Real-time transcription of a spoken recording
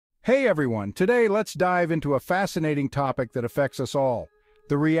Hey everyone, today let's dive into a fascinating topic that affects us all,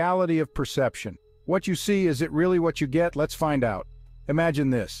 the reality of perception. What you see, is it really what you get? Let's find out.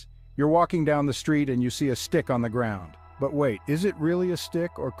 Imagine this. You're walking down the street and you see a stick on the ground. But wait, is it really a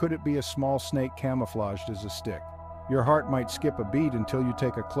stick, or could it be a small snake camouflaged as a stick? Your heart might skip a beat until you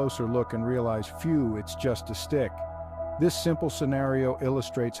take a closer look and realize, phew, it's just a stick. This simple scenario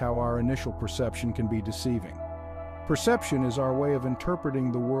illustrates how our initial perception can be deceiving. Perception is our way of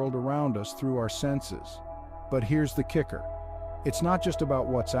interpreting the world around us through our senses. But here's the kicker. It's not just about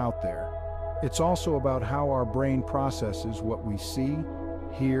what's out there. It's also about how our brain processes what we see,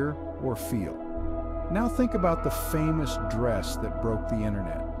 hear, or feel. Now think about the famous dress that broke the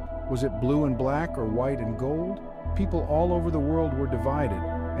internet. Was it blue and black or white and gold? People all over the world were divided,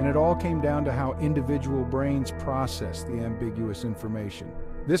 and it all came down to how individual brains process the ambiguous information.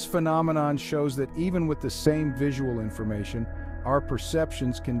 This phenomenon shows that even with the same visual information, our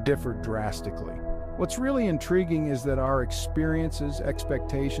perceptions can differ drastically. What's really intriguing is that our experiences,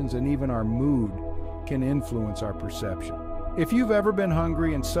 expectations, and even our mood can influence our perception. If you've ever been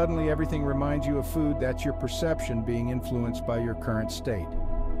hungry and suddenly everything reminds you of food, that's your perception being influenced by your current state.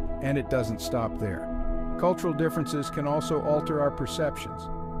 And it doesn't stop there. Cultural differences can also alter our perceptions.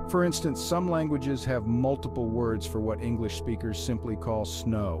 For instance, some languages have multiple words for what English speakers simply call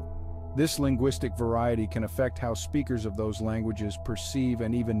snow. This linguistic variety can affect how speakers of those languages perceive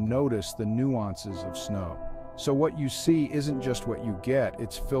and even notice the nuances of snow. So what you see isn't just what you get,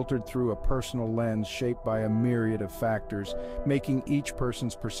 it's filtered through a personal lens shaped by a myriad of factors, making each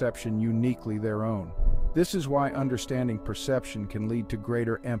person's perception uniquely their own. This is why understanding perception can lead to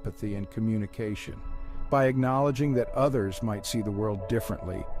greater empathy and communication. By acknowledging that others might see the world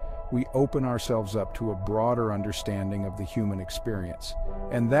differently, we open ourselves up to a broader understanding of the human experience.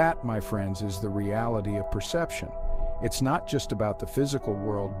 And that, my friends, is the reality of perception. It's not just about the physical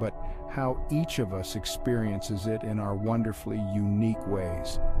world, but how each of us experiences it in our wonderfully unique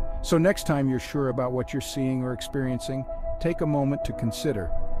ways. So next time you're sure about what you're seeing or experiencing, take a moment to consider.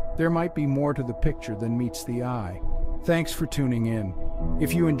 There might be more to the picture than meets the eye. Thanks for tuning in.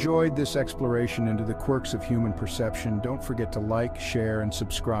 If you enjoyed this exploration into the quirks of human perception, don't forget to like, share, and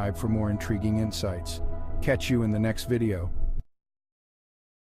subscribe for more intriguing insights. Catch you in the next video.